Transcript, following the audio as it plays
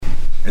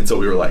And so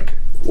we were like,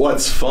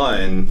 what's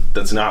fun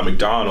that's not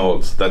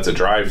McDonald's, that's a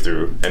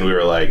drive-through? And we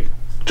were like,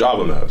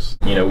 Java-Mos.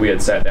 We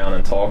had sat down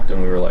and talked,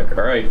 and we were like,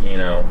 all right,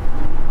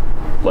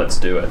 let's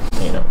do it.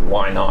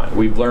 Why not?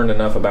 We've learned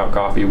enough about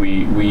coffee.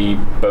 We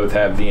both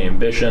have the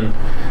ambition.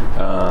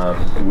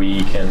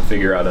 We can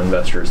figure out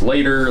investors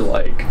later.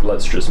 Like,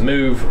 let's just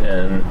move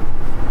and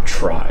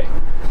try.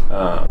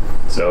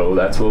 So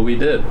that's what we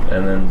did.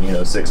 And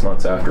then, 6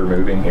 months after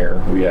moving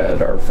here, we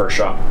had our first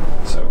shop.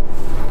 So.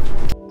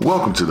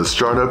 Welcome to the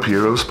Startup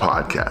Heroes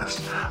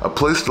Podcast, a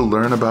place to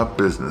learn about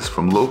business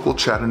from local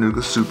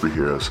Chattanooga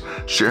superheroes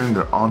sharing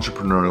their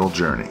entrepreneurial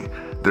journey,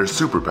 their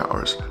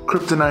superpowers,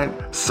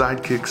 kryptonite,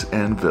 sidekicks,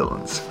 and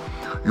villains.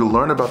 You'll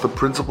learn about the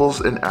principles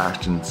and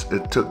actions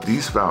it took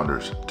these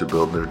founders to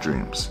build their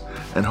dreams,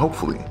 and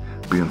hopefully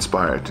be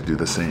inspired to do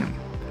the same.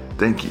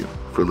 Thank you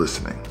for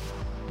listening.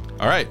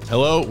 All right.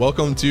 Hello.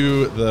 Welcome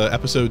to the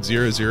episode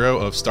 00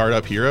 of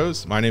Startup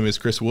Heroes. My name is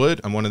Chris Wood.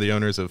 I'm one of the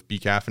owners of Be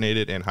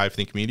Caffeinated and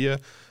HiveThink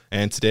Media.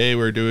 And today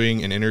we're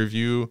doing an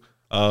interview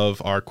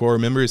of our core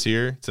members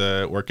here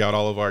to work out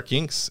all of our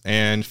kinks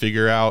and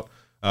figure out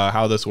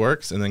how this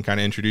works, and then kind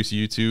of introduce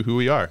you to who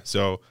we are.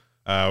 So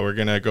we're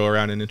going to go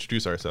around and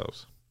introduce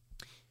ourselves.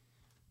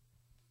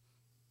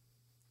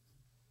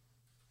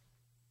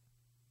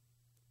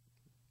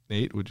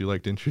 Nate, would you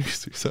like to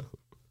introduce yourself?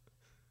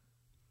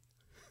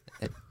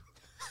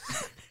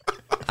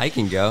 I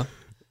can go.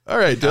 All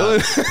right, Dylan.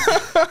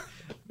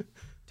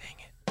 Dang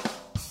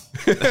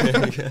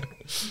it.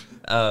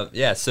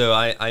 So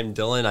I'm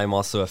Dylan. I'm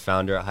also a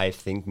founder at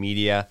HiveThink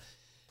Media.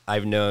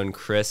 I've known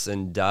Chris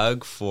and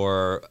Doug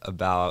for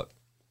about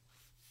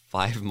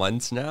 5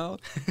 months now,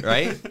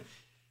 right?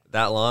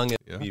 That long.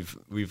 Yeah.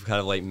 We've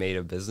kind of like made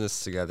a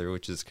business together,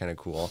 which is kind of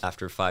cool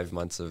after 5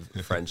 months of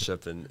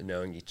friendship and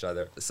knowing each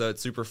other. So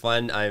it's super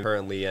fun. I'm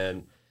currently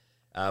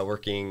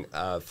working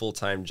a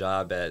full-time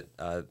job at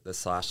the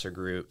Sasha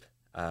Group,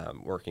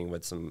 working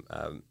with some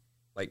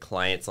like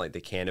clients like the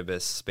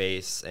cannabis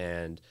space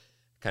and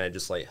kind of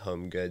just like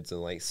home goods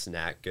and like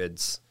snack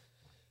goods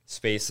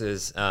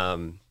spaces.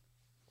 I'm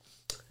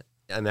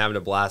having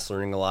a blast,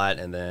 learning a lot,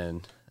 and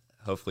then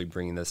hopefully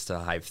bringing this to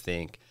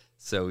HiveThink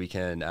so we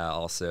can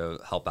also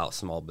help out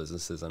small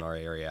businesses in our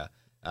area.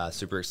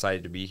 Super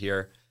excited to be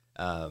here.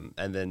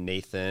 And then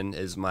Nathan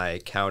is my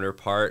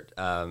counterpart.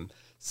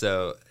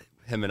 So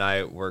him and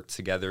I work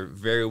together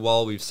very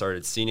well. We've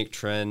started Scenic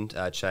Trend,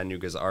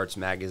 Chattanooga's arts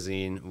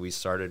magazine. We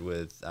started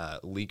with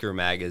Leaker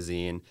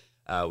magazine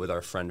with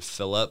our friend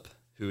Philip,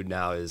 who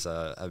now is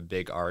a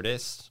big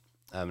artist,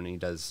 and he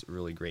does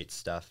really great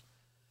stuff.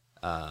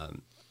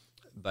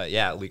 But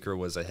yeah, Leaker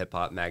was a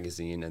hip-hop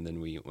magazine, and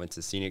then we went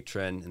to Scenic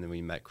Trend, and then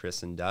we met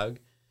Chris and Doug,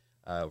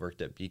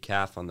 worked at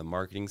BCAF on the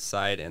marketing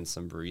side and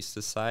some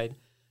barista side,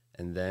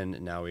 and then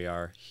now we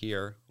are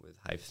here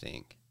with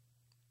HiveThink.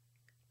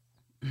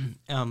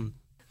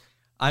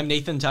 I'm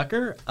Nathan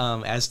Tucker.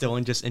 As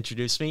Dylan just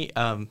introduced me,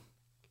 I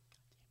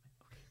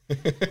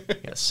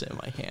gotta sit in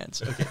my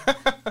hands. Okay.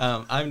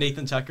 I'm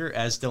Nathan Tucker.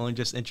 As Dylan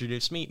just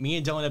introduced me, me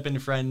and Dylan have been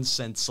friends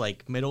since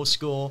like middle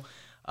school.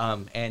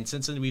 And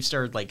since then we've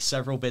started like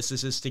several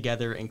businesses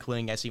together,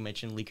 including, as you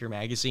mentioned, Leaker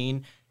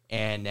Magazine.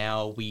 And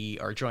now we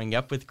are joining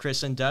up with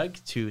Chris and Doug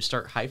to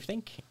start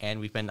HiveThink. And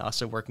we've been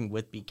also working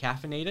with Be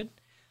Caffeinated.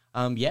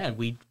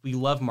 We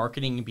love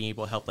marketing and being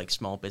able to help like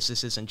small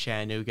businesses in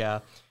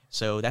Chattanooga.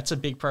 So that's a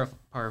big part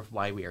of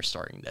why we are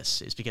starting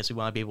this, is because we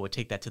want to be able to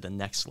take that to the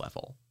next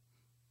level.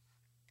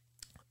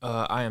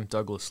 I am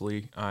Douglas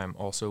Lee. I'm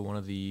also one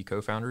of the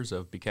co-founders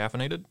of Be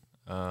Caffeinated.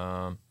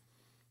 Yeah,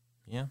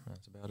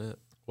 that's about it.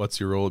 What's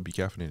your role at Be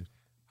Caffeinated?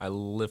 I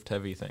lift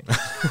heavy things.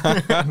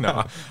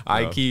 No,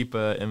 I keep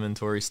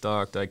inventory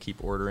stocked. I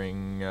keep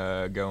ordering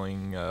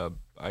going.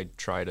 I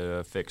try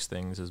to fix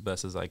things as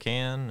best as I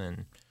can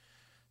and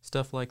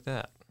stuff like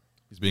that.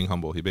 He's being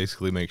humble. He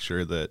basically makes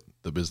sure that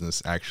the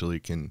business actually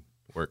can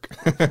work.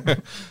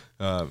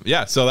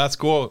 So that's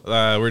cool.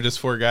 We're just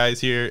 4 guys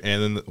here,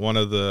 and then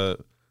the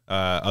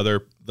other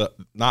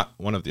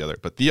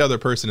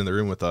person in the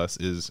room with us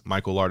is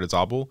Michael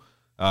Lardizabal.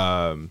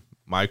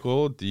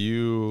 Michael, do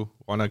you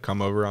want to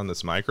come over on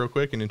this mic real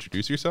quick and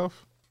introduce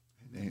yourself?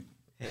 Hey,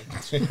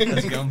 how's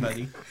it going,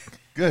 buddy?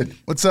 Good.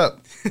 What's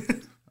up?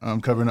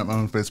 I'm covering up my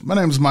own face. My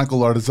name is Michael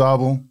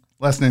Lardizabal.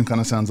 Last name kind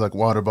of sounds like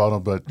water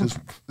bottle, but just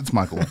it's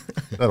Michael.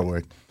 That'll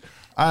work.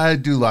 I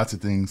do lots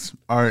of things: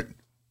 art,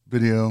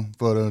 video,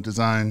 photo,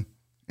 design,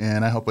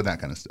 and I help with that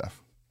kind of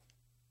stuff.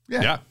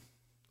 Yeah,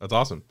 that's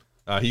awesome.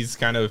 He's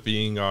kind of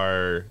being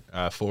our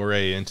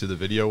foray into the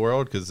video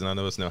world, because none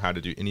of us know how to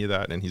do any of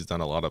that, and he's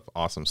done a lot of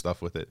awesome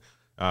stuff with it.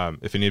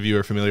 If any of you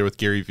are familiar with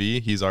Gary Vee,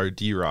 he's our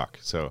D-Rock,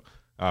 so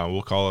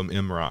we'll call him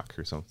M-Rock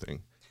or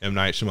something. M.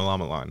 Night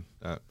Shyamalan.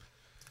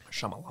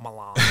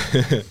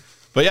 Shyamalan.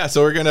 But yeah,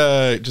 so we're going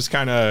to just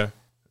kind of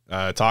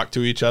talk to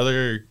each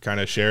other,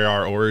 kind of share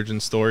our origin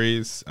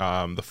stories.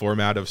 The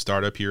format of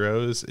Startup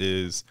Heroes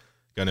is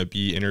going to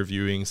be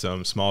interviewing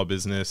some small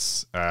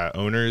business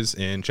owners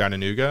in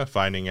Chattanooga,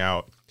 finding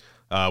out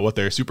what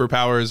their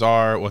superpowers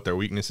are, what their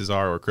weaknesses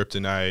are, or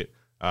kryptonite,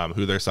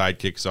 who their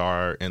sidekicks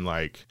are, and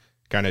like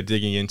kind of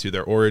digging into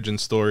their origin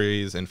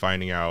stories and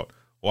finding out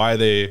why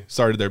they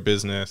started their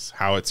business,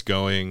 how it's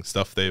going,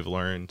 stuff they've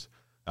learned,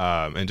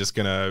 and just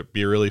gonna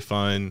be a really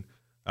fun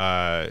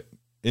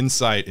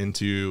insight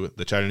into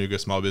the Chattanooga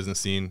small business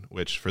scene,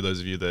 which for those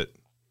of you that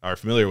are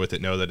familiar with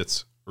it know that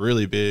it's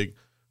really big,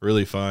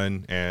 really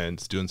fun, and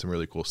it's doing some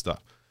really cool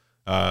stuff.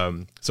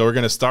 So we're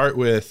going to start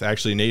with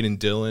actually Nate and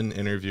Dylan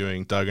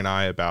interviewing Doug and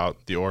I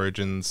about the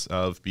origins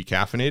of Be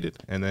Caffeinated,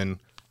 and then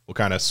we'll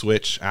kind of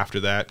switch after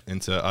that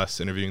into us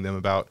interviewing them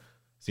about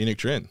Scenic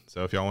Trend.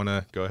 So if y'all want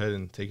to go ahead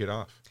and take it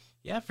off.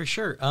 Yeah, for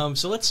sure.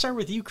 So let's start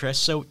with you, Chris.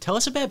 So tell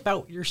us a bit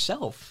about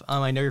yourself.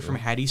 I know you're from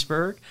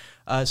Hattiesburg.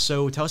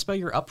 So tell us about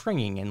your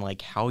upbringing and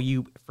like how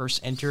you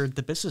first entered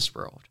the business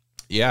world.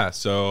 Yeah,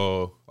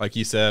 so like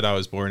you said, I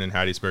was born in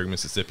Hattiesburg,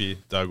 Mississippi.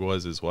 Doug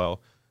was as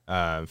well.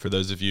 For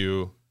those of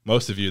you,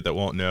 most of you that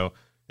won't know,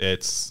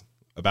 it's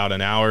about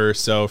an hour or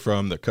so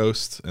from the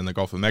coast in the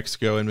Gulf of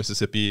Mexico in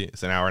Mississippi.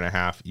 It's an hour and a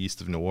half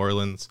east of New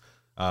Orleans,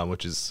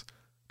 which is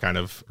kind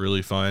of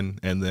really fun.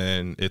 And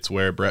then it's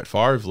where Brett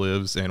Favre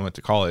lives and went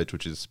to college,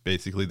 which is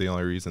basically the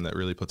only reason that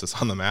really puts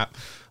us on the map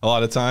a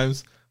lot of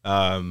times.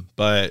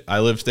 But I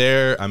lived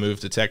there. I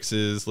moved to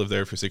Texas, lived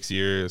there for 6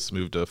 years,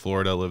 moved to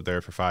Florida, lived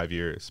there for 5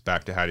 years,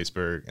 back to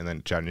Hattiesburg, and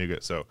then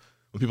Chattanooga. So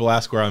when people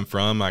ask where I'm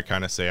from, I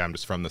kind of say I'm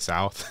just from the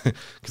South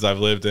because I've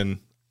lived in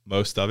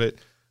most of it.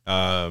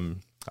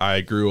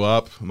 I grew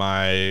up,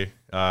 my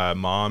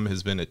mom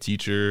has been a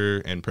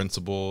teacher and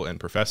principal and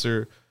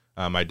professor.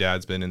 My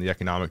dad's been in the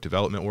economic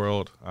development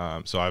world.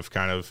 So I've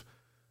kind of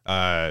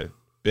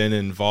been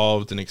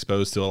involved and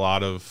exposed to a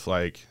lot of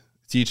like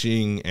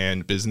teaching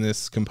and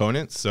business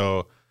components.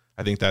 So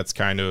I think that's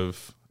kind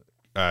of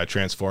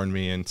transformed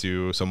me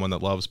into someone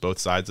that loves both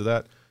sides of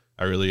that.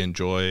 I really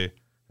enjoy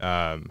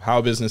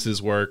how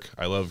businesses work.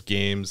 I love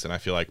games, and I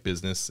feel like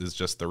business is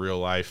just the real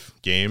life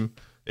game.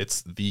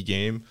 It's the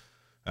game.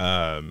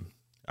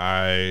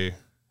 I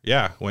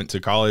went to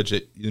college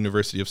at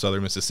University of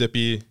Southern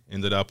Mississippi,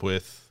 ended up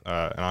with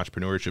an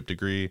entrepreneurship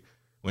degree,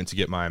 went to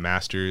get my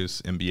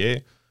master's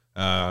MBA.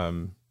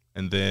 And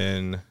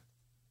then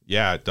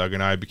Doug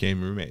and I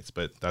became roommates,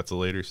 but that's a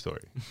later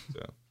story.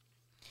 So,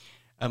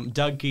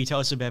 Doug, can you tell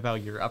us a bit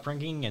about your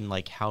upbringing and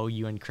like how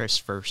you and Chris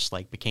first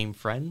like became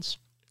friends?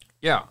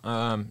 Yeah.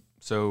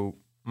 So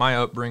my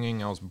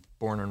upbringing, I was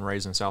born and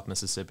raised in South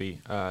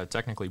Mississippi.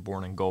 Technically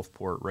born in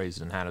Gulfport,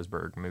 raised in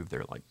Hattiesburg. Moved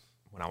there like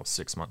when I was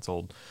 6 months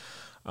old.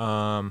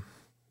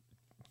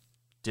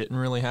 Didn't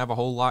really have a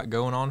whole lot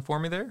going on for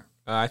me there.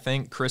 I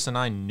think Chris and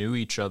I knew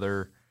each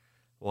other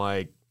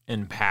like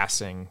in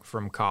passing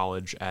from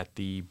college at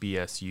the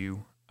BSU.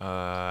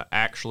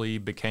 Actually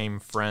became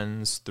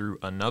friends through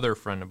another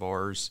friend of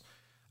ours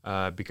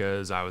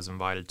because I was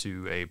invited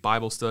to a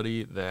Bible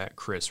study that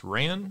Chris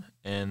ran.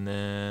 And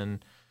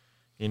then,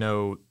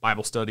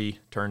 Bible study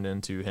turned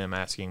into him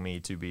asking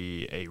me to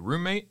be a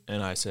roommate.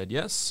 And I said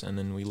yes. And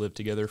then we lived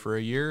together for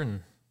a year.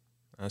 And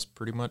that's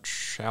pretty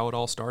much how it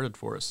all started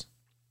for us.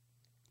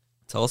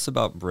 Tell us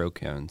about Bro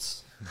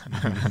Cones.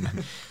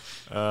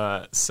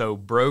 So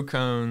Bro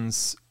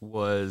Cones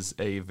was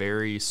a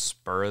very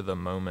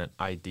spur-of-the-moment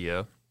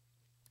idea.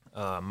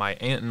 My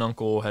aunt and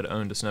uncle had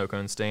owned a snow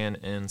cone stand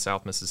in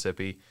South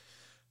Mississippi,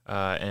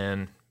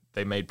 and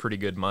they made pretty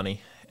good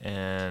money.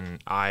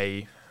 And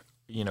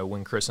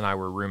when Chris and I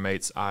were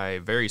roommates, I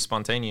very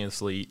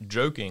spontaneously,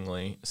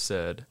 jokingly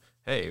said,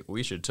 hey,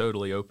 we should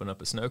totally open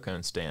up a snow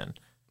cone stand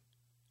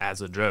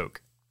as a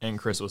joke. And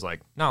Chris was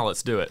like, no,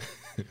 let's do it.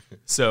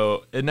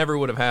 So it never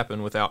would have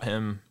happened without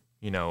him,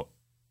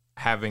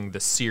 having the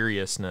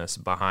seriousness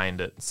behind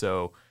it.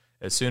 So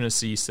as soon as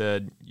he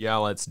said, yeah,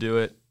 let's do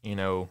it,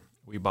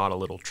 we bought a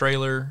little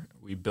trailer.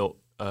 We built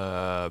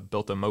a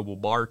mobile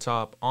bar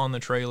top on the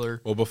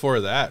trailer. Well, before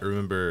that,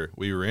 remember,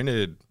 we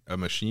rented a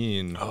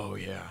machine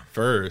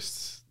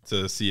first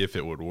to see if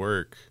it would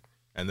work.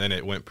 And then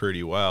it went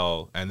pretty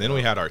well. And then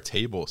we had our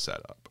table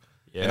set up.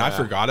 Yeah. And I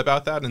forgot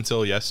about that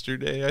until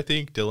yesterday, I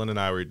think. Dylan and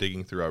I were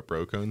digging through our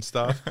Brocone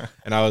stuff.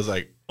 And I was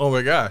like, oh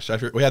my gosh.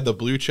 We had the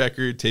blue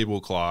checkered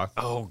tablecloth.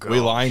 Oh, God. We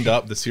lined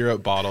up the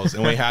syrup bottles,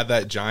 and we had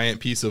that giant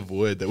piece of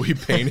wood that we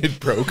painted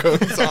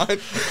Brocones on.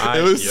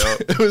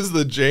 It was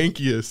the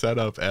jankiest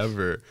setup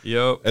ever.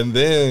 Yep. And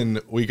then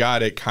we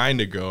got it kind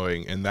of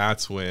going, and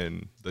that's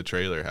when the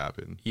trailer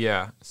happened.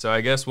 Yeah. So I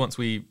guess once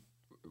we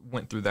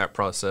went through that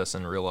process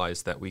and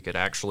realized that we could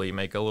actually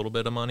make a little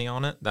bit of money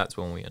on it, that's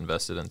when we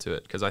invested into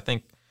it. Because I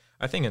think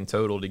in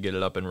total to get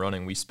it up and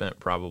running, we spent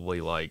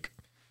probably like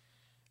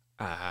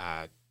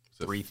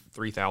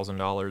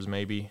 $3,000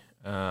 maybe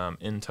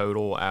in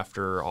total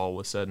after all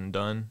was said and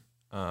done.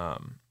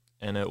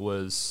 And it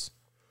was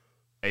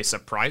a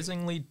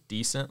surprisingly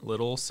decent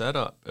little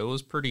setup. It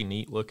was pretty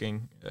neat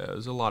looking. It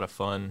was a lot of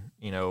fun.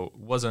 It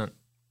wasn't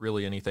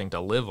really anything to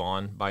live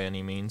on by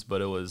any means,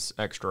 but it was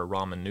extra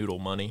ramen noodle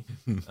money.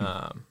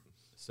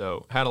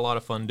 So had a lot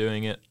of fun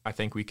doing it. I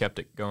think we kept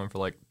it going for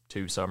like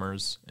 2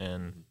 summers,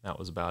 and that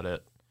was about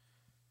it.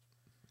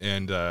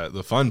 And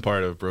the fun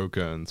part of Bro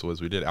Cones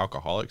was we did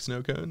alcoholic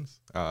snow cones.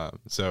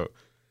 So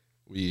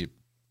he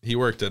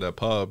worked at a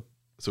pub,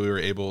 so we were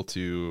able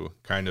to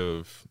kind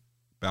of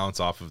bounce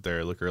off of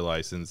their liquor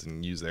license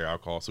and use their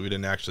alcohol. So we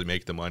didn't actually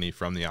make the money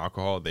from the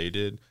alcohol, they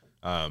did.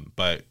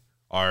 But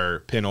our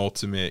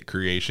penultimate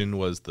creation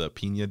was the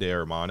Piña de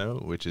Hermano,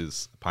 which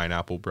is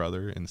pineapple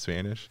brother in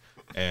Spanish.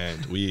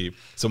 And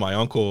so my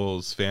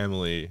uncle's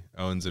family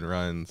owns and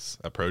runs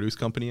a produce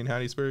company in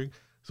Hattiesburg.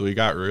 So we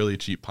got really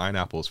cheap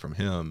pineapples from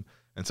him.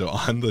 And so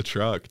on the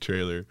truck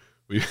trailer,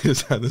 we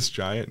just had this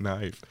giant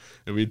knife,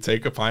 and we'd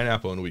take a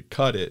pineapple and we'd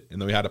cut it,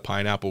 and then we had a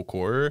pineapple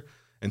core.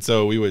 And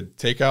so we would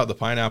take out the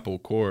pineapple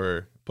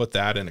core, put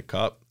that in a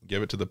cup,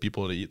 give it to the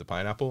people to eat the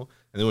pineapple,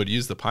 and then we'd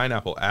use the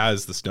pineapple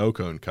as the snow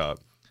cone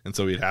cup. And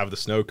so we'd have the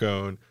snow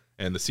cone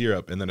and the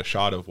syrup, and then a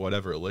shot of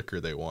whatever liquor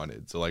they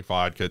wanted. So like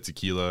vodka,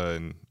 tequila,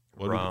 and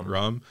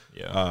rum.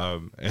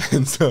 Yeah.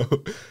 And so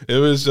it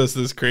was just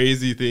this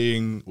crazy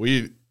thing.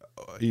 We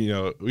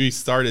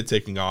started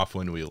taking off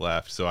when we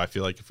left. So I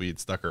feel like if we had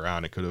stuck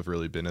around, it could have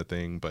really been a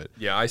thing. But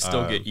yeah, I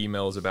still get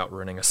emails about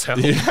renting us out.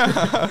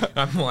 Yeah.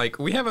 I'm like,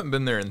 we haven't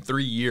been there in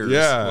 3 years.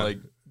 Yeah. Like,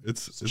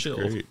 it's chill.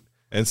 great.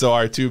 And so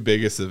our two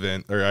biggest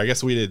events, or I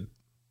guess we did,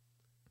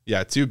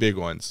 two big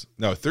ones.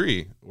 No,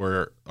 3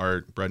 were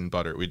our bread and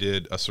butter. We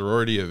did a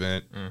sorority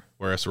event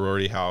where a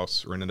sorority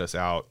house rented us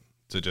out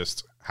to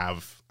just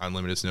have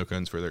unlimited snow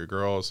cones for their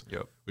girls.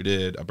 Yep. We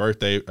did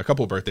a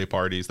couple birthday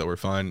parties that were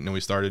fun, and we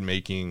started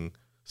making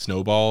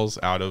snowballs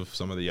out of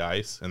some of the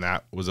ice, and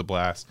that was a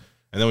blast.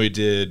 And then we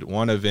did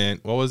one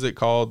event. What was it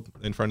called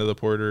in front of the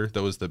Porter?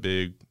 That was the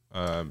big.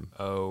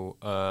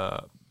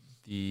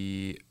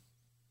 The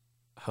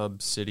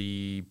Hub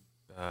City.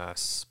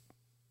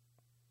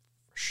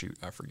 Shoot,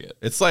 I forget.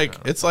 It's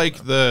like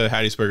the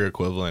Hattiesburg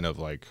equivalent of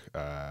like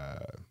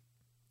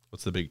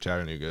what's the big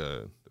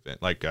Chattanooga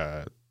event? Like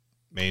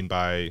Maine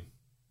by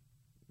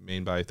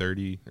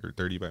 30 or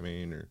 30 by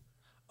Maine or.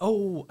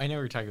 Oh, I know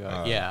what you're talking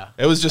about. Yeah.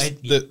 It was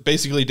just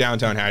basically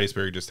downtown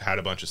Hattiesburg just had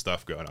a bunch of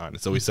stuff going on.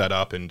 So we set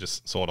up and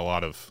just sold a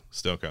lot of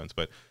snow cones.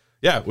 But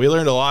yeah, we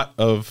learned a lot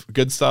of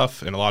good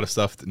stuff and a lot of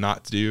stuff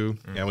not to do.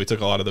 And we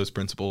took a lot of those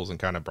principles and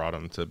kind of brought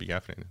them to Be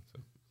Caffeinated.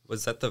 So.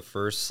 Was that the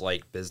first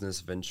like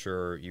business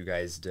venture you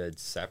guys did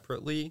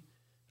separately?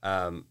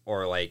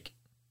 Or like.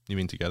 You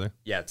mean together?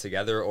 Yeah,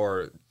 together.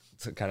 Or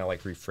to kind of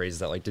like rephrase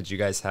that, like, did you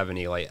guys have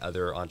any like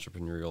other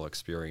entrepreneurial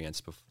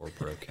experience before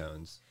Bro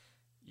Cones?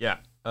 Yeah.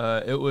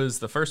 It was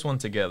the first one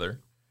together.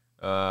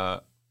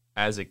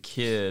 As a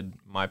kid,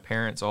 my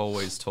parents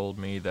always told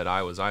me that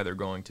I was either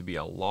going to be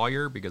a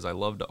lawyer because I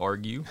love to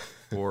argue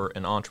or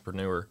an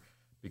entrepreneur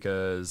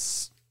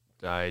because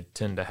I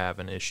tend to have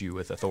an issue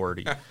with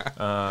authority. They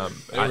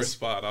were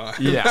spot on.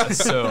 Yeah,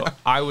 so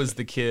I was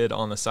the kid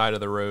on the side of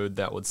the road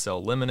that would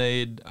sell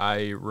lemonade.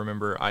 I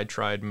remember I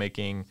tried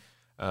making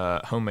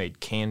homemade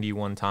candy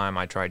one time.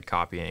 I tried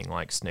copying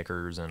like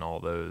Snickers and all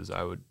those.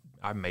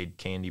 I made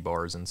candy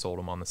bars and sold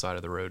them on the side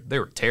of the road. They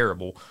were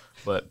terrible,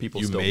 but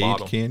people still bought them. You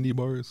made candy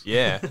bars?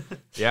 Yeah.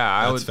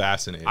 Yeah. That's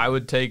fascinating. I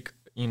would take,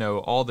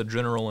 all the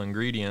general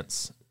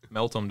ingredients,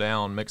 melt them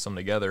down, mix them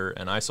together,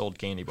 and I sold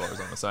candy bars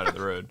on the side of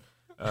the road.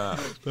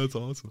 That's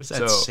awesome. Was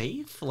that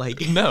safe? Like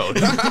no.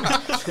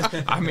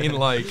 I mean,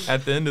 like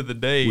at the end of the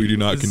day, we do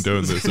not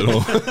condone this at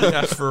all.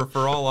 Yeah,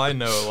 for all I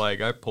know,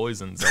 like I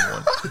poisoned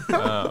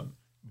someone.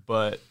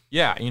 But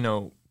yeah,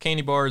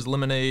 candy bars,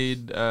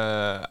 lemonade.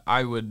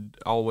 I would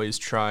always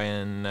try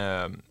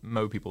and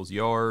mow people's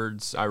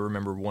yards. I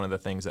remember one of the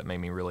things that made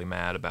me really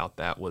mad about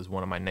that was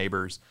one of my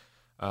neighbors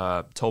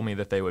told me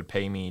that they would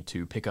pay me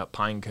to pick up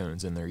pine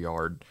cones in their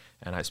yard,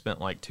 and I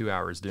spent like 2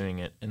 hours doing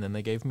it, and then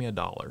they gave me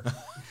 $1.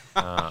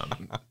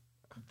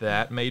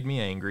 That made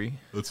me angry.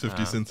 That's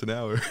 50 cents an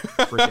hour.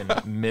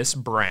 Freaking Miss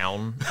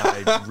Brown,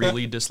 I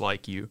really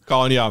dislike you.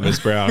 Calling you out,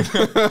 Miss Brown.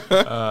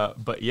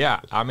 But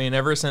yeah, I mean,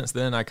 ever since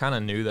then, I kind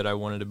of knew that I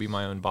wanted to be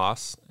my own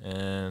boss,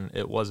 and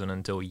it wasn't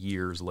until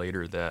years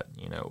later that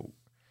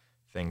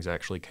things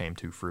actually came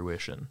to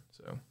fruition.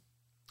 So,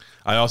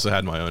 I also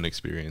had my own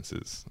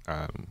experiences.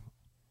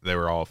 They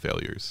were all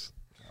failures.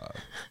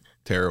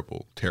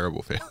 Terrible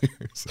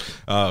failures.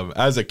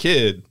 As a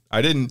kid,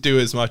 I didn't do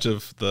as much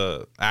of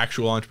the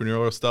actual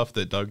entrepreneurial stuff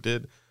that Doug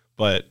did,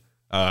 but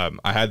I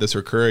had this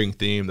recurring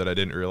theme that I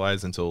didn't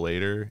realize until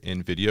later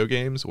in video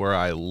games, where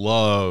I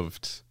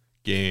loved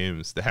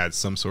games that had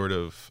some sort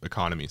of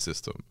economy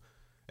system.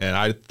 And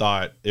I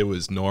thought it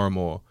was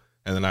normal.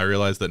 And then I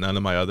realized that none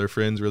of my other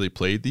friends really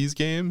played these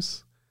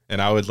games.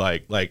 And I would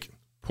like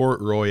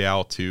Port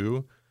Royale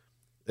 2.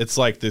 It's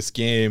like this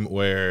game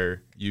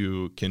where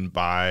you can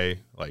buy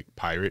like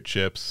pirate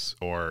ships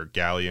or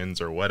galleons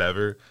or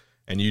whatever,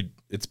 and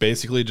it's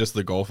basically just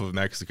the Gulf of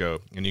Mexico,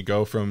 and you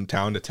go from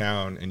town to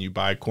town and you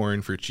buy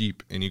corn for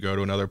cheap, and you go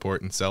to another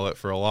port and sell it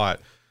for a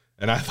lot.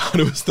 And I thought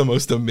it was the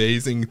most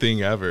amazing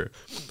thing ever.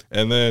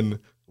 And then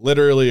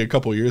literally a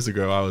couple years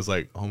ago, I was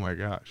like, oh my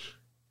gosh,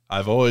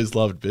 I've always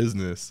loved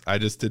business. I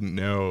just didn't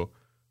know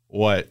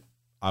what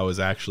I was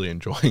actually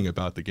enjoying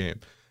about the game.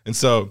 And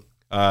so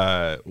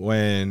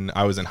when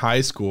I was in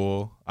high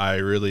school, I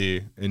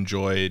really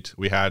enjoyed,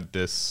 we had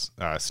this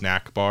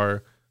snack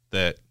bar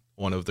that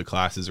one of the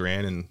classes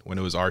ran, and when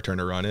it was our turn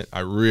to run it,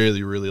 I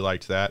really, really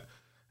liked that.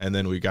 And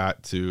then when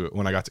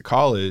I got to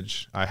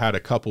college, I had a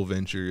couple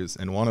ventures,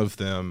 and one of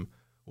them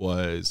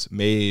was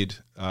made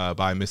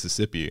by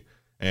Mississippi.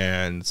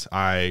 And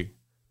I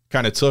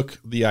kind of took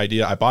the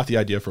idea. I bought the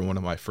idea from one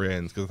of my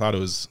friends because I thought it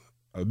was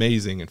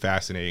amazing and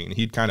fascinating. And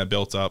he'd kind of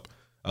built up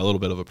a little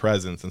bit of a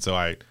presence. And so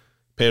I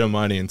paid him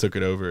money and took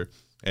it over.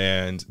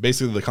 And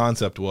basically the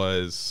concept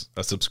was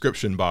a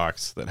subscription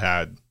box that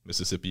had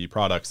Mississippi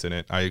products in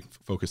it. I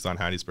focused on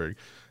Hattiesburg.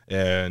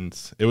 And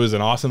it was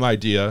an awesome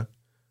idea.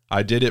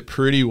 I did it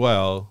pretty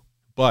well.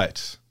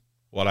 But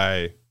what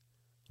I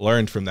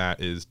learned from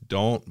that is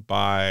don't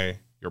buy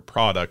your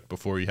product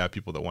before you have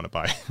people that want to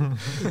buy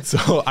it.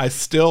 So I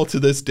still to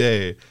this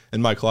day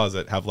in my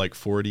closet have like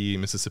 40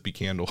 Mississippi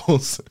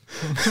candles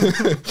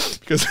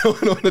because no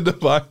one wanted to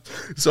buy.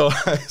 So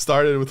I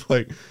started with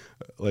like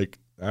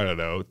I don't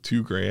know,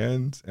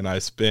 $2,000, and I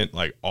spent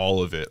like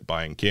all of it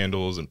buying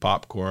candles and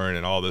popcorn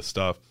and all this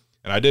stuff.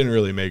 And I didn't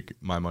really make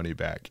my money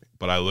back,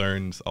 but I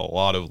learned a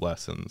lot of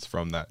lessons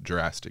from that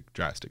drastic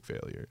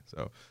failure.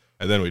 So,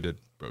 and then we did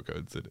Bro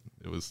Codes.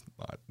 It was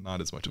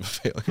not as much of a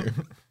failure.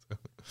 So,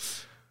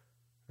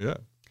 yeah.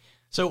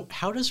 So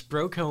how does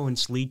Bro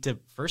Cones lead to,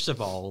 first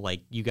of all, like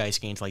you guys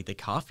gained like the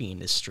coffee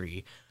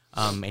industry,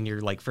 and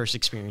your like first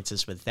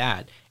experiences with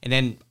that,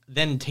 and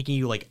then taking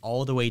you like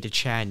all the way to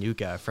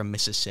Chattanooga from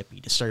Mississippi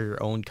to start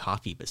your own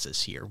coffee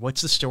business here?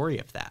 What's the story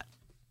of that?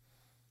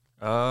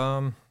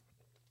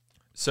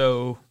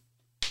 So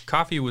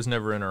coffee was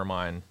never in our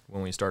mind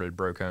when we started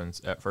Bro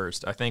Cones at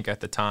first. I think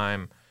at the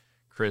time,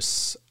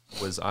 Chris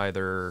was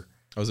either...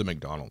 I was at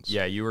McDonald's.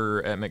 Yeah, you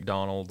were at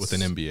McDonald's. With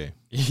an MBA.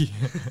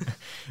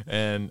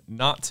 And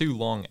not too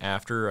long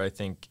after, I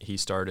think he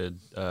started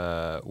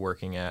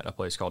working at a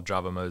place called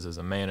Java Mo's as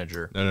a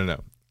manager.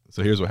 No.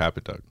 So here's what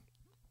happened, Doug.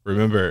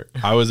 Remember,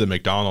 I was at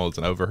McDonald's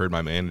and I overheard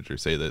my manager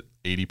say that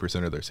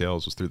 80% of their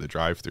sales was through the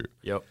drive-thru.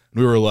 Yep.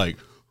 And we were like,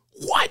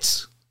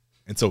 what?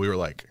 And so we were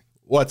like,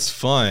 what's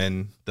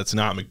fun that's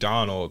not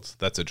McDonald's,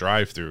 that's a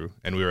drive-thru?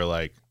 And we were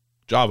like,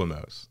 Java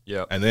Mo's.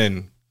 Yep. And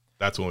then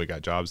that's when we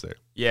got jobs there.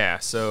 Yeah,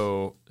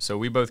 so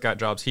we both got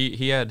jobs.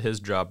 He had his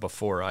job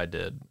before I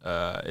did.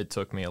 It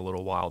took me a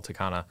little while to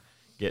kind of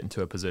get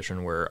into a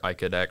position where I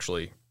could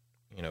actually,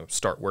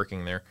 start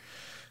working there.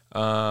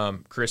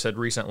 Chris had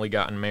recently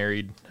gotten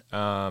married,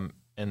 and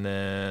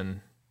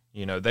then,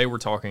 they were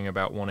talking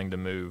about wanting to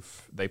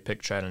move. They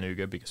picked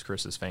Chattanooga because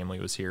Chris's family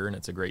was here, and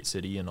it's a great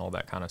city and all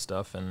that kind of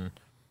stuff. And,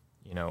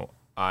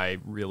 I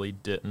really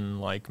didn't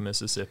like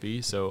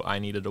Mississippi, so I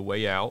needed a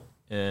way out.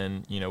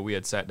 And, we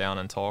had sat down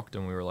and talked,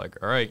 and we were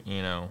like, all right,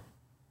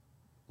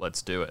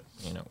 let's do it.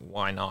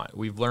 Why not?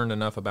 We've learned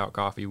enough about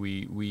coffee.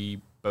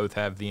 We both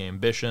have the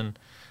ambition.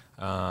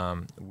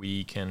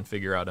 We can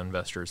figure out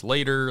investors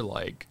later.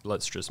 Like,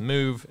 let's just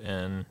move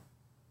and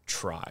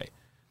try.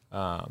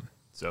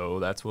 So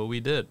that's what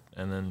we did.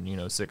 And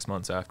then, 6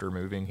 months after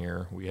moving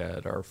here, we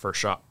had our first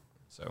shop.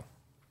 So,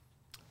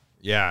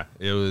 yeah,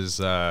 it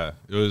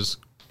was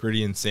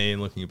pretty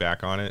insane looking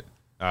back on it.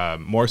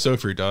 More so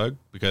for Doug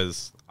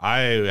because I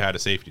had a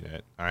safety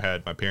net. I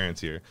had my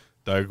parents here.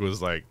 Doug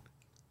was like,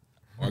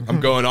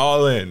 I'm going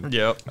all in.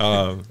 Yep.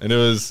 And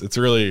it's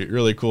really,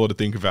 really cool to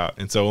think about.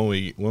 And so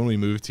when we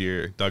moved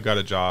here, Doug got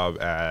a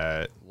job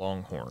at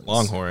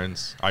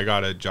Longhorns. I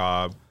got a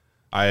job.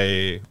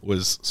 I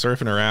was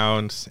surfing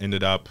around,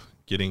 ended up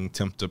getting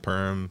temp to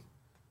perm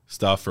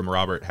stuff from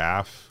Robert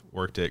Half,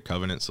 worked at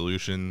Covenant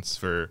Solutions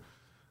for a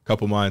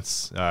couple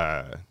months.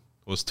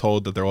 Was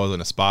told that there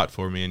wasn't a spot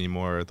for me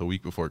anymore the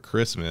week before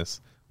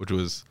Christmas, which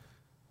was,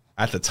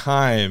 at the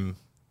time,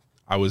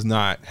 I was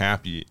not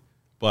happy,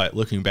 but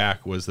looking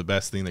back was the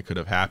best thing that could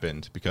have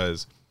happened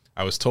because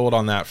I was told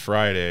on that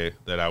Friday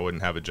that I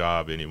wouldn't have a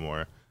job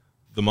anymore.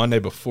 The Monday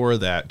before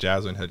that,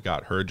 Jasmine had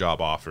got her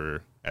job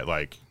offer at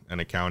like an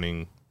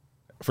accounting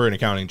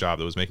job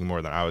that was making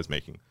more than I was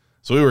making.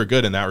 So we were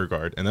good in that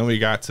regard. And then we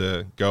got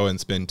to go and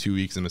spend 2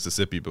 weeks in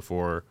Mississippi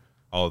before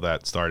all of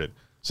that started.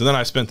 So then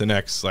I spent the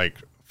next like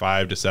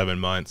 5 to 7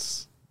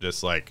 months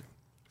just like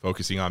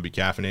focusing on Be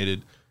Caffeinated.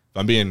 If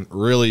I'm being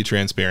really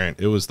transparent,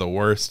 it was the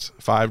worst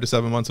 5 to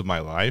 7 months of my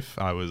life.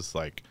 I was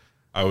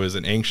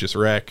an anxious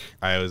wreck.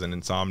 I was an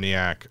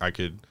insomniac.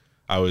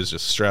 I was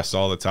just stressed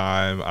all the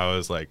time. I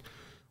was like,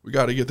 we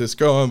got to get this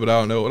going, but I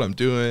don't know what I'm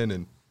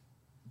doing.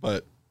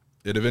 But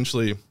it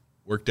eventually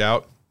worked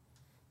out.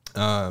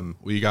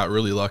 We got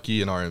really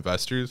lucky in our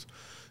investors.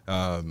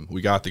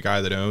 We got the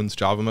guy that owns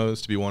Java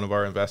Mo's to be one of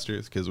our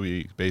investors because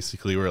we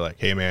basically were like,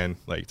 hey man,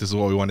 like this is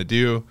what we want to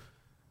do.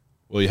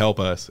 Will you help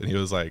us? And he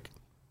was like,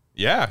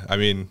 yeah. I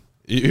mean,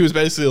 he was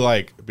basically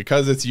like,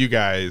 because it's you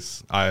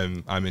guys,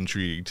 I'm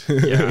intrigued.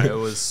 Yeah, it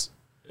was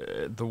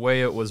the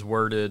way it was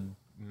worded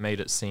made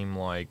it seem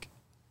like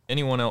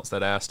anyone else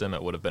that asked him,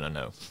 it would have been a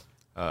no.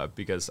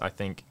 Because I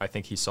think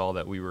he saw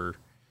that we were,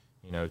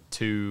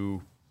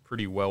 two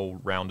pretty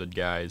well-rounded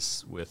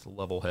guys with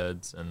level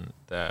heads and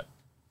that,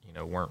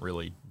 weren't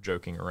really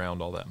joking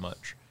around all that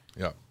much.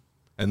 Yeah.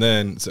 And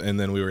then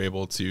we were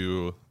able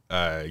to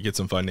get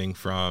some funding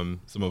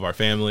from some of our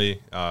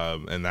family.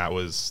 And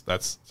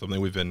that's something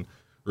we've been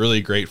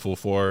really grateful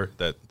for,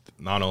 that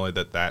not only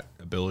that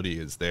ability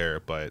is there,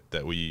 but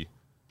that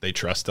they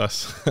trust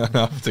us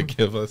enough to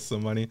give us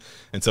some money.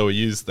 And so we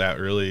used that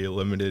really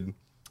limited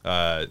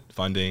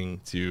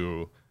funding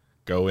to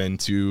go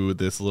into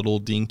this little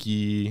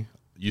dinky,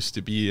 used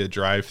to be a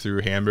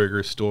drive-through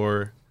hamburger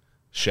store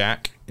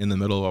shack in the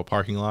middle of a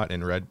parking lot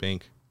in Red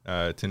Bank,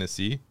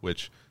 Tennessee,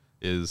 which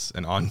is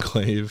an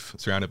enclave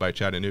surrounded by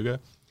Chattanooga.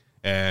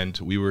 And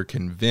we were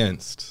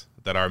convinced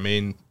that our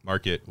main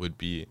market would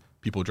be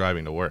people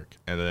driving to work.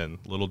 And then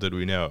little did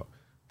we know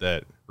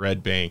that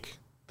Red Bank,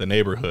 the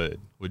neighborhood,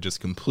 would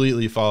just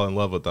completely fall in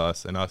love with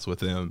us and us with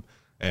them.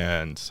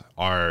 And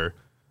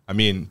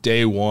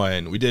day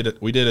one, we did a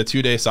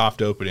 2-day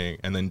soft opening,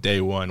 and then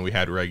day one we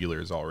had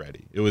regulars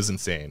already. It was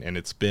insane, and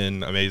it's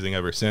been amazing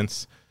ever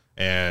since.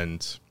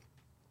 And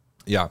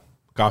yeah,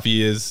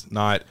 coffee is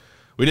not,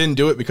 we didn't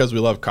do it because we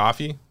love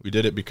coffee. We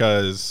did it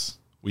because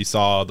we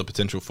saw the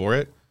potential for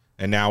it.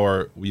 And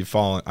now we've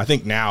fallen, I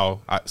think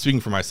now,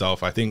 speaking for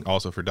myself, I think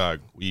also for Doug,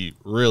 we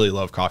really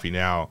love coffee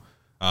now.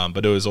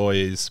 But it was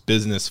always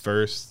business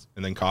first,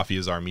 and then coffee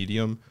is our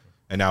medium.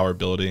 And now we're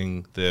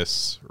building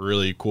this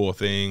really cool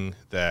thing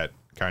that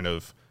kind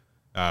of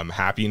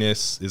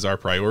happiness is our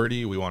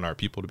priority. We want our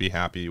people to be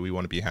happy. We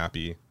want to be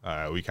happy.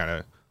 We kind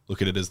of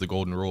look at it as the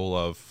golden rule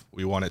of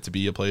we want it to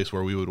be a place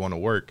where we would want to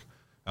work.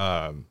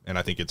 And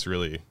I think it's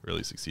really,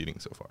 really succeeding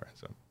so far.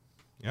 So,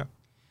 yeah.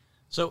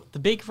 So the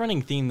big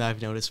running theme that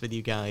I've noticed with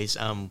you guys,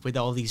 with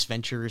all these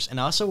ventures, and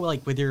also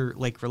like with your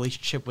like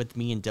relationship with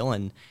me and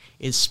Dylan,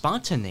 is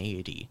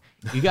spontaneity.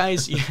 You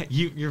guys,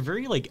 you're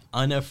very like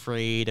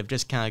unafraid of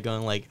just kind of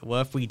going like, what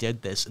if we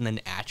did this, and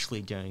then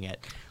actually doing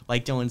it.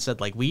 Like Dylan said,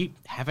 like we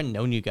haven't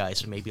known you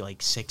guys for maybe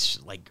like 6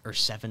 or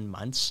 7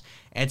 months,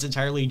 and it's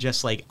entirely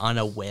just like on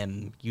a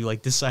whim. You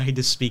like decided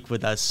to speak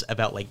with us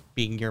about like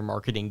being your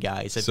marketing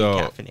guys at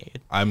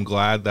Becaffeinated. I'm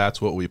glad that's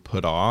what we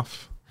put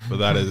off. But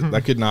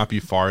that could not be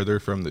farther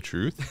from the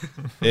truth.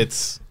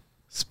 It's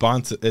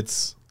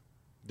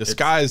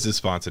disguised as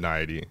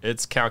spontaneity.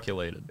 It's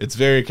calculated. It's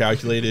very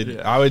calculated.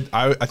 Yeah.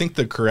 I think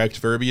the correct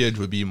verbiage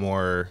would be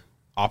more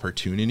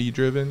opportunity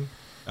driven,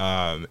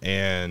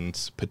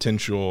 and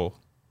potential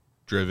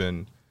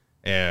driven.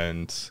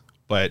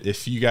 But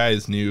if you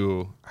guys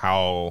knew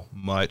how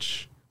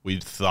much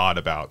we'd thought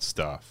about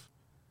stuff,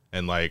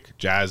 and like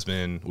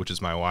Jasmine, which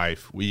is my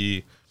wife,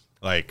 we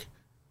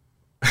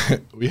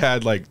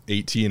had like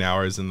 18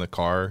 hours in the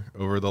car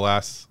over the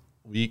last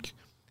week.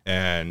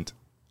 And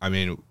I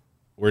mean,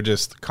 we're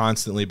just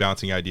constantly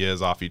bouncing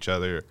ideas off each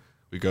other.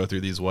 We go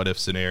through these what if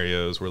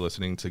scenarios. We're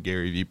listening to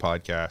Gary Vee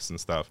podcasts and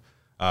stuff.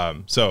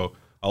 So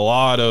a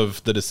lot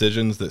of the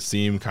decisions that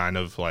seem kind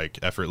of like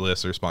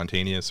effortless or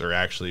spontaneous are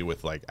actually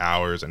with like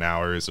hours and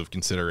hours of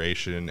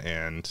consideration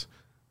and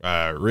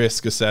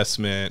risk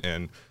assessment.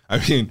 And I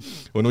mean,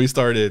 when we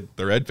started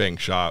the Red Bank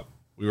shop,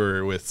 we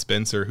were with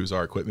Spencer, who's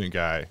our equipment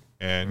guy.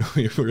 And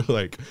we were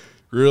like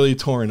really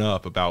torn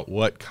up about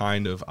what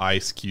kind of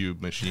ice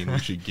cube machine we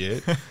should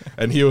get.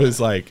 And he was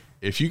like,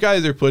 if you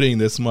guys are putting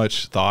this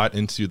much thought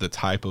into the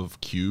type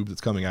of cube that's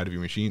coming out of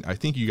your machine, I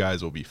think you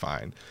guys will be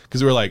fine.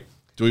 Because we were like,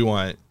 do we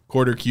want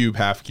quarter cube,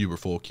 half cube, or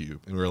full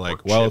cube? And we were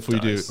like, well, if we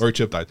do, or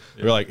chipped ice.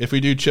 Yeah. We were like, if we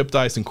do chipped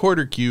ice and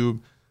quarter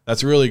cube,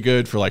 that's really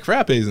good for like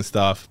frappes and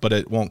stuff, but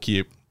it won't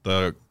keep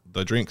the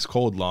drinks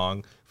cold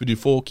long. If we do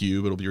full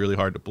cube, it'll be really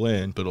hard to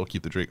blend, but it'll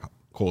keep the drink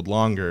cold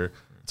longer.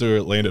 So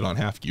it landed on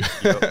half cube.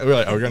 Yep. We're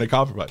like, we're going to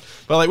compromise.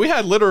 But like we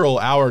had literal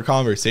hour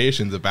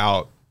conversations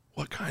about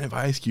what kind of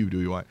ice cube do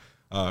we want.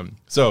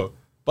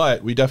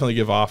 But we definitely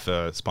give off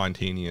a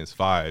spontaneous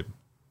vibe,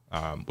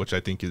 which I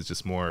think is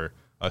just more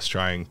us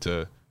trying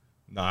to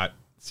not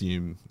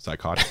seem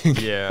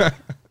psychotic. Yeah.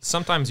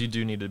 Sometimes you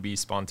do need to be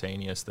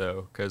spontaneous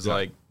though. Cause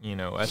like,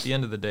 at the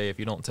end of the day, if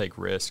you don't take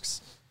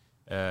risks,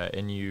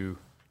 and you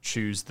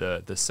choose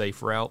the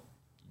safe route,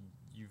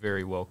 you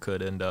very well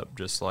could end up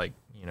just like,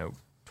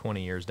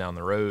 20 years down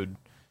the road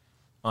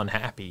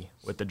unhappy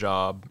with the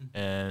job,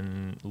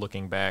 and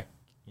looking back,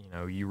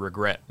 you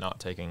regret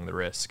not taking the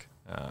risk.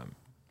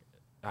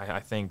 I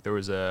think there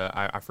was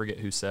I forget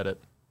who said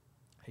it.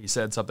 He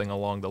said something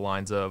along the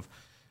lines of,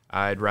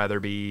 I'd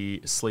rather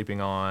be sleeping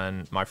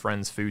on my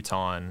friend's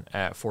futon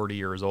at 40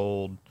 years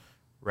old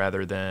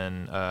rather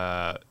than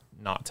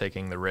not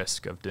taking the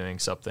risk of doing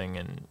something.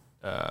 And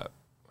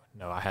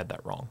no, I had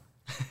that wrong.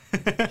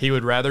 He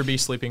would rather be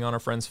sleeping on a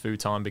friend's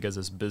futon because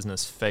his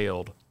business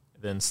failed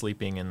than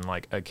sleeping in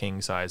like a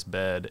king size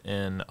bed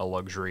in a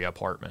luxury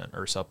apartment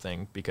or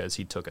something because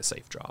he took a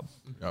safe job.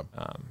 Yep.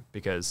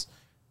 Because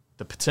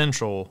the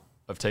potential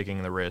of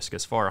taking the risk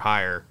is far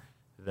higher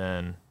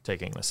than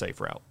taking the safe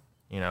route.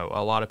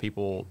 A lot of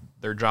people,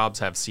 their jobs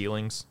have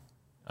ceilings.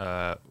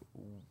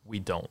 We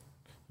don't.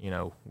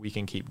 We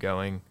can keep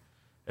going.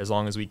 As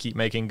long as we keep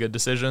making good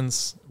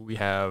decisions, we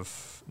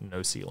have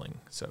no ceiling.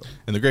 So,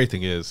 and the great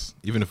thing is,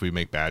 even if we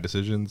make bad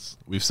decisions,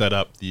 we've set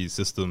up these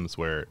systems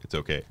where it's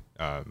okay.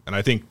 And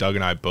I think Doug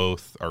and I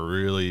both are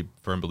really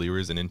firm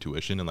believers in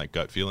intuition and like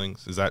gut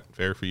feelings. Is that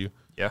fair for you?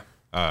 Yeah.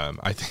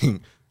 I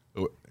think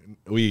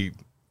we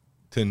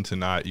tend to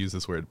not use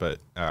this word, but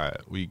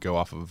we go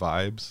off of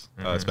vibes,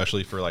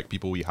 especially for like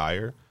people we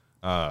hire.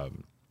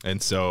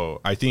 And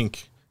so I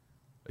think,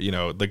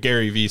 the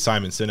Gary V.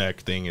 Simon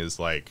Sinek thing is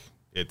like,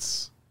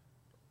 it's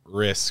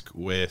risk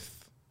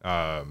with,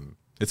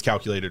 it's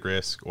calculated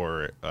risk,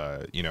 or,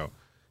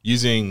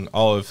 using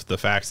all of the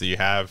facts that you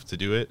have to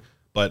do it.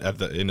 But at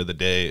the end of the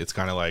day, it's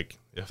kind of like,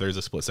 if there's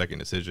a split second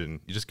decision,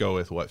 you just go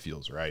with what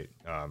feels right.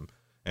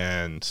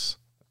 And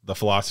the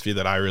philosophy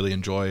that I really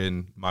enjoy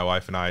and my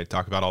wife and I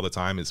talk about all the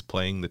time is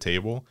playing the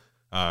table.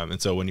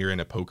 And so when you're in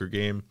a poker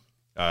game,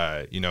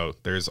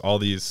 there's all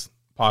these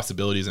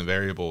possibilities and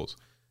variables.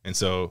 And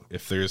so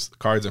if there's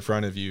cards in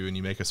front of you and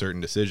you make a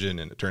certain decision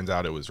and it turns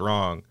out it was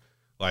wrong,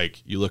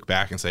 like you look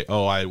back and say,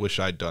 oh, I wish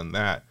I'd done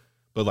that.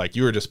 But like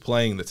you were just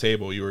playing the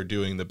table, you were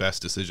doing the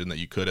best decision that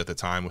you could at the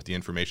time with the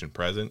information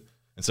present.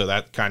 And so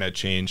that kind of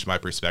changed my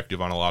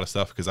perspective on a lot of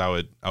stuff, because I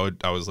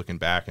was looking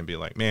back and be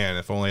like, man,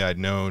 if only I'd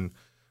known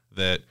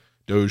that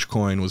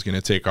Dogecoin was going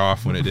to take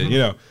off when it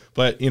did,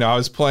 but I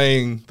was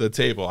playing the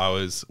table. I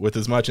was with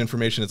as much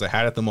information as I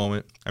had at the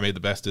moment. I made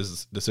the best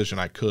decision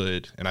I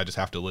could. And I just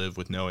have to live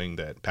with knowing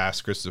that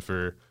past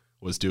Christopher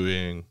was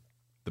doing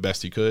the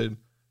best he could,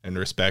 and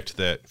respect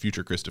that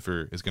future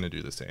Christopher is going to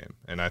do the same.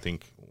 And I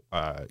think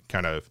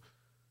kind of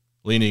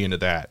leaning into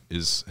that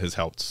has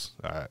helped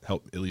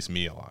at least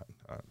me a lot.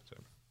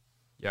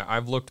 Yeah,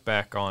 I've looked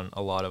back on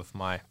a lot of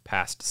my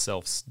past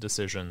self's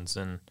decisions,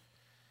 and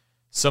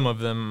some of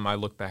them I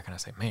look back and I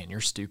say, man,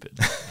 you're stupid.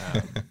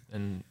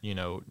 And,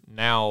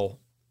 now,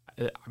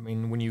 I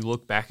mean, when you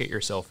look back at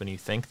yourself and you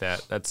think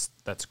that's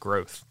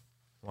growth.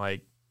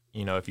 Like,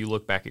 if you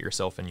look back at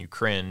yourself and you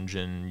cringe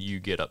and you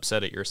get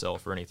upset at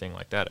yourself or anything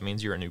like that, it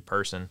means you're a new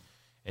person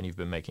and you've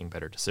been making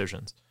better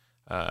decisions.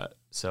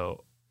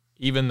 So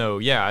even though,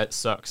 yeah, it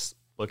sucks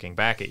looking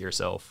back at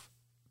yourself,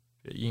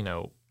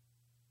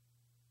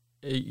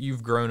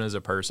 you've grown as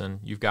a person.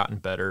 You've gotten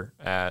better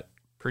at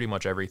pretty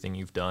much everything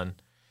you've done.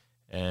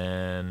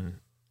 And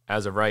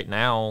as of right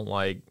now,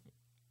 like,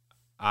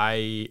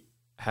 I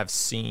have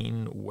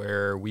seen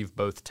where we've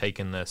both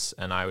taken this,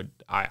 and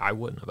I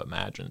wouldn't have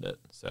imagined it.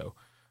 So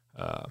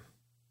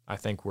I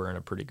think we're in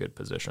a pretty good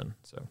position.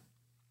 So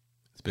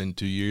it's been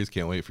 2 years.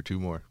 Can't wait for 2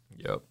 more.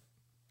 Yep.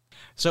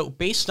 So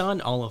based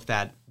on all of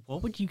that,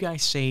 what would you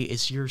guys say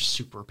is your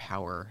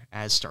superpower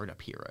as Startup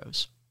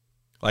Heroes?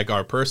 Like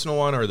our personal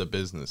one or the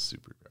business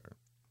superpower?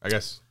 I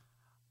guess.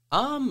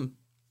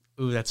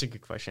 Ooh, that's a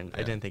good question. Yeah.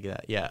 I didn't think of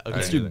that. Yeah. Okay.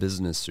 Let's do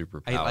business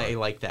superpower. I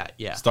like that.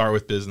 Yeah. Start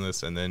with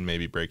business and then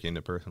maybe break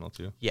into personal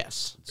too.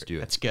 Yes. Let's do it.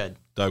 That's good.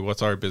 Doug,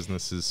 what's our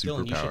business's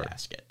superpower? Dylan, you should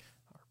ask it.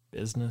 Our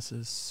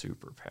business's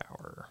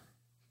superpower.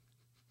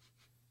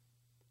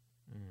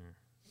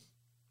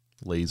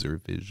 Laser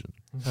vision.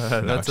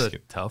 That's a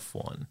tough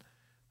one.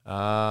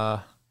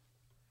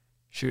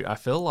 Shoot, I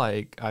feel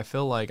like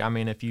I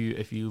mean, if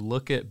you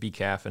look at Be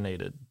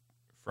Caffeinated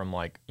from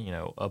like,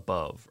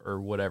 above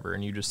or whatever,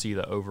 and you just see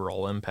the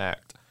overall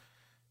impact,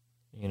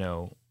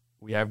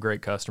 we have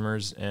great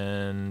customers,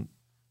 and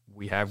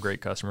we have great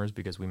customers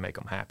because we make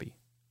them happy.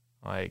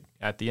 Like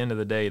at the end of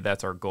the day,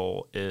 that's our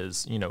goal.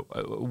 Is,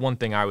 one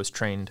thing I was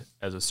trained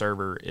as a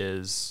server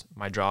is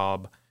my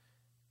job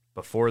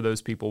before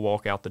those people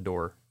walk out the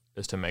door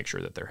is to make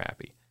sure that they're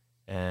happy.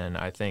 And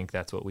I think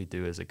that's what we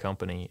do as a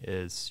company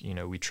is,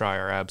 we try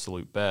our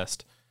absolute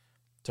best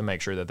to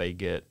make sure that they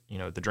get,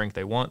 the drink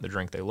they want, the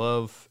drink they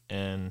love,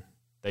 and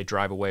they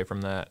drive away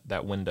from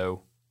that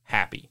window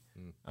happy.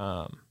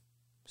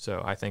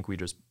 So I think we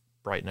just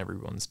brighten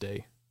everyone's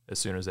day as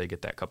soon as they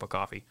get that cup of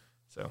coffee.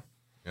 So,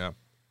 yeah,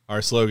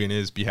 our slogan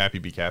is "Be happy,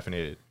 be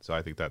caffeinated." So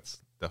I think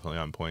that's definitely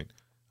on point.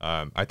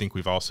 I think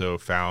we've also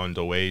found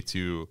a way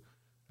to.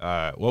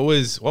 What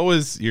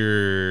was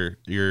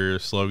your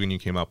slogan you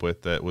came up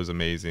with that was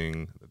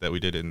amazing that we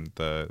did in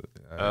the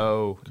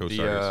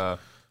Co-Stars?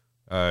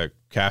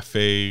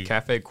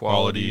 Cafe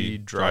quality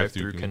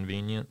drive-through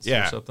convenience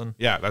or something.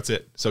 Yeah, that's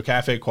it. So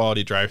cafe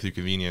quality drive-through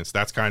convenience.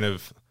 That's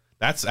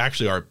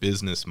actually our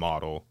business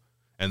model.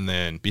 And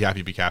then Be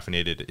Happy, Be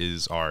Caffeinated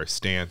is our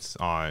stance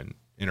on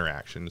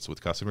interactions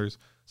with customers.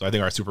 So I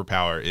think our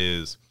superpower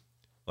is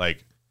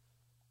like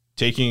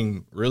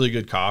taking really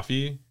good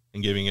coffee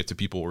and giving it to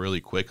people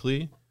really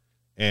quickly,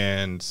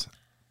 and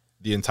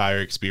the entire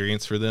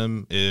experience for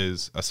them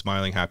is a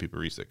smiling, happy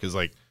barista. Because,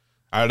 like,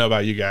 I don't know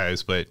about you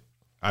guys, but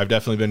I've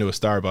definitely been to a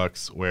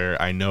Starbucks where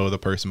I know the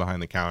person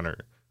behind the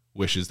counter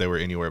wishes they were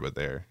anywhere but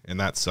there, and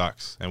that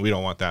sucks. And we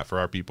don't want that for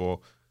our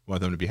people. We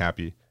want them to be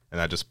happy, and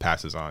that just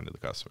passes on to the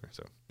customer.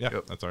 So, yeah,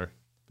 That's our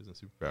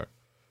business superpower.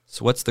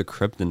 So what's the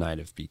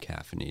kryptonite of Be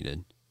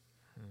Caffeinated?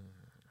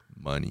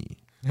 Money.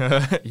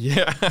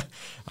 Yeah.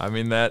 I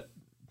mean, that...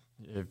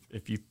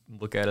 If you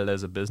look at it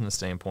as a business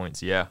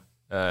standpoint, yeah,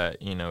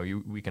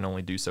 we can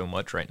only do so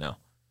much right now.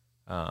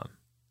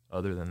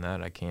 Other than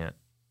that, I can't.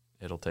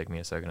 It'll take me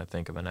a second to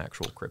think of an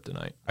actual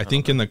kryptonite. I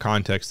think in the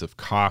context of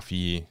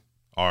coffee,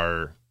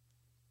 our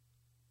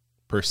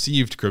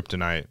perceived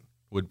kryptonite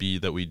would be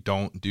that we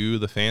don't do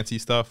the fancy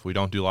stuff. We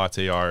don't do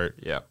latte art.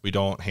 Yeah. We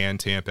don't hand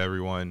tamp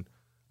everyone.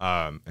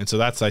 And so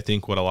that's, I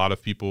think, what a lot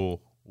of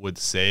people would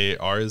say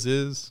ours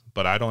is,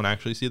 but I don't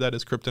actually see that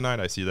as kryptonite.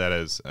 I see that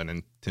as an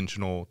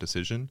intentional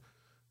decision.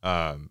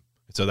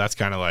 So that's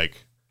kind of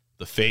like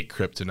the fake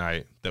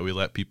kryptonite that we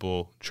let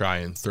people try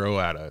and throw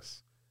at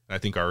us. And I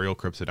think our real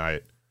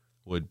kryptonite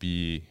would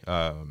be,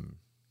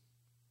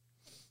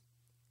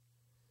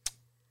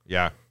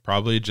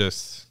 probably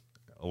just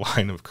a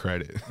line of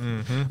credit.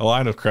 A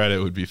line of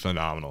credit would be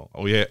phenomenal.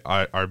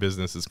 Our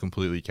business is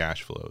completely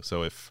cash flow.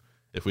 So if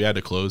we had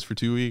to close for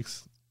 2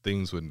 weeks,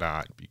 things would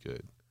not be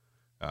good.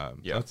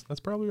 That's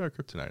probably our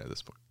kryptonite at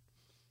this point.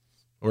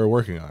 We're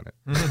working on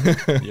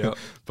it.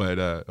 But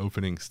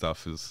opening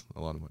stuff is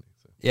a lot of money.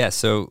 So. Yeah.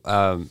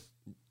 So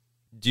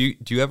do you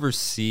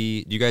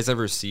guys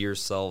ever see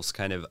yourselves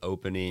kind of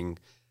opening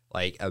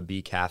like a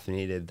Be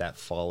Caffeinated that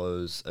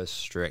follows a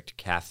strict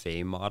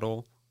cafe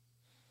model?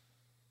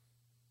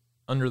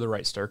 Under the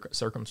right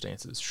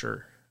circumstances,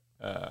 sure.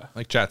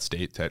 Like Chat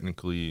State,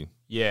 technically.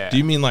 Yeah. Do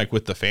you mean like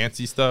with the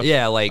fancy stuff?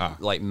 Yeah,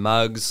 like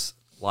mugs,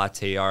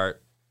 latte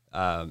art,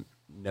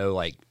 no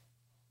like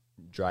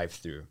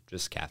drive-through,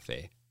 just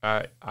cafe.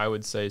 I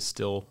would say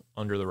still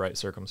under the right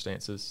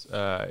circumstances.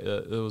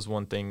 It was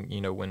one thing,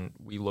 when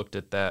we looked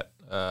at that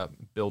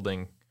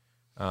building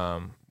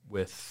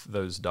with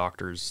those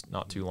doctors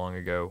not too long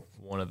ago,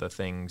 one of the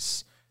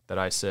things that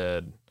I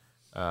said,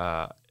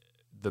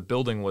 the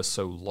building was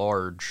so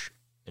large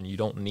and you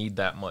don't need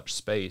that much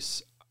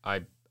space.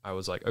 I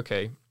was like,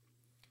 okay,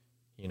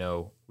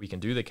 we can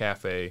do the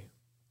cafe,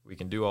 we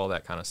can do all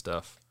that kind of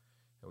stuff,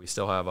 and we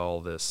still have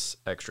all this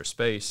extra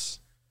space.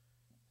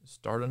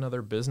 Start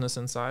another business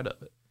inside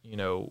of it.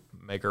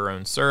 Make our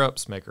own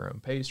syrups, make our own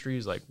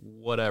pastries, like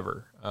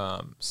whatever.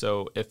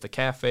 So if the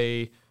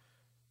cafe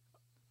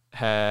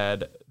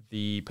had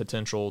the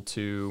potential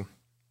to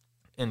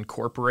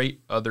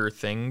incorporate other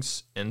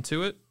things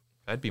into it,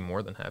 I'd be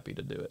more than happy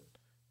to do it,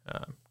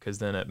 because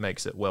then it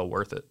makes it well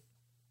worth it.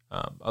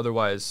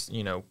 Otherwise,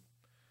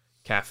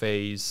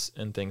 cafes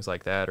and things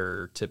like that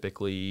are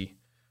typically,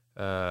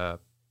 low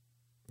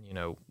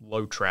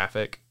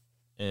traffic,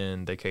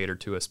 and they cater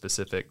to a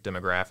specific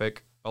demographic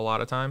a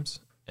lot of times,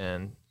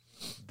 and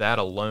that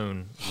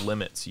alone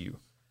limits you.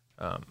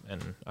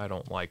 And I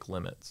don't like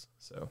limits.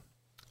 So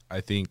I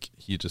think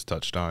he just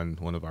touched on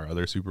one of our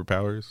other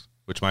superpowers,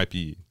 which might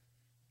be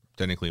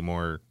technically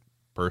more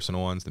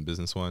personal ones than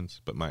business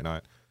ones, but might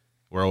not.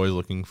 We're always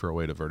looking for a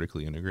way to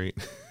vertically integrate.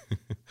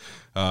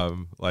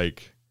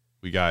 Like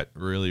we got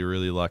really,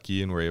 really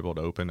lucky and we're able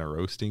to open a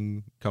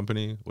roasting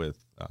company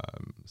with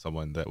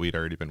someone that we'd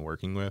already been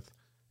working with.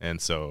 And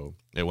so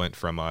it went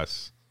from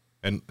us,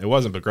 and it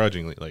wasn't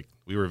begrudgingly, like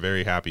we were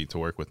very happy to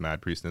work with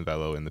Mad Priest and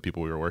Velo and the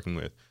people we were working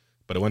with,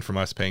 but it went from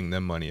us paying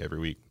them money every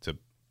week to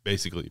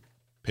basically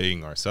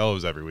paying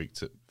ourselves every week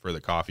for the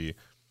coffee.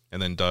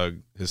 And then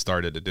Doug has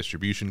started a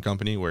distribution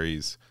company where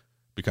he's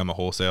become a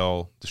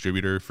wholesale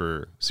distributor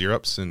for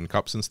syrups and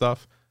cups and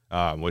stuff,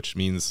 which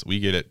means we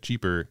get it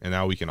cheaper, and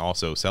now we can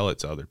also sell it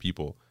to other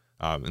people.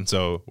 And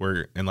so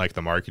we're in like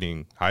the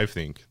marketing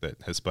HiveThink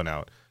that has spun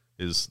out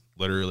is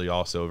literally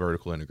also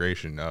vertical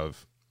integration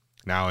of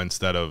now,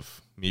 instead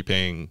of me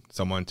paying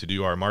someone to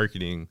do our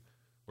marketing,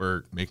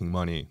 we're making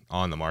money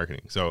on the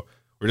marketing. So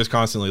we're just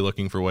constantly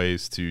looking for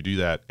ways to do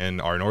that.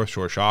 And our North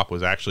Shore shop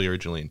was actually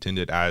originally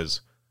intended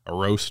as a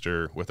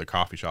roaster with a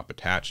coffee shop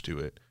attached to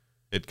it.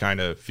 It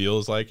kind of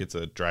feels like it's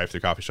a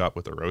drive-through coffee shop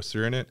with a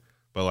roaster in it,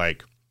 but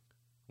like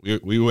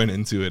we went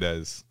into it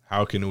as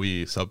how can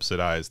we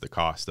subsidize the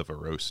cost of a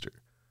roaster?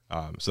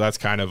 So that's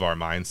kind of our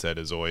mindset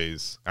is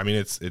always, I mean,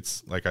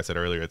 it's like I said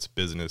earlier, it's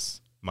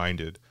business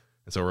minded.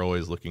 And so we're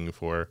always looking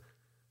for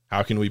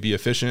how can we be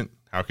efficient?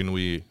 How can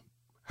we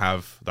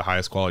have the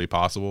highest quality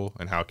possible?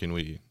 And how can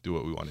we do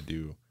what we want to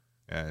do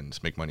and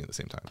make money at the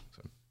same time?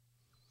 So.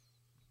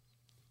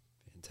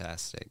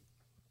 Fantastic.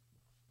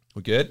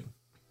 We good?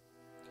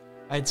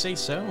 I'd say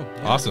so.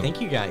 Yeah, awesome. Thank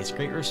you guys.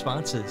 Great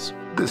responses.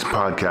 This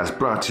podcast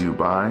brought to you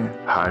by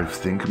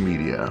HiveThink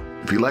Media.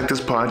 If you like this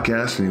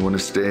podcast and you want to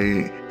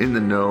stay in the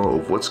know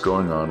of what's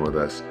going on with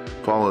us,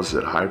 follow us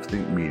at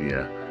HiveThink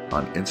Media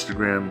on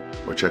Instagram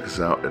or check us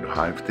out at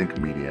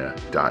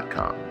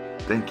hivethinkmedia.com.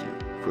 Thank you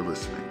for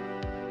listening.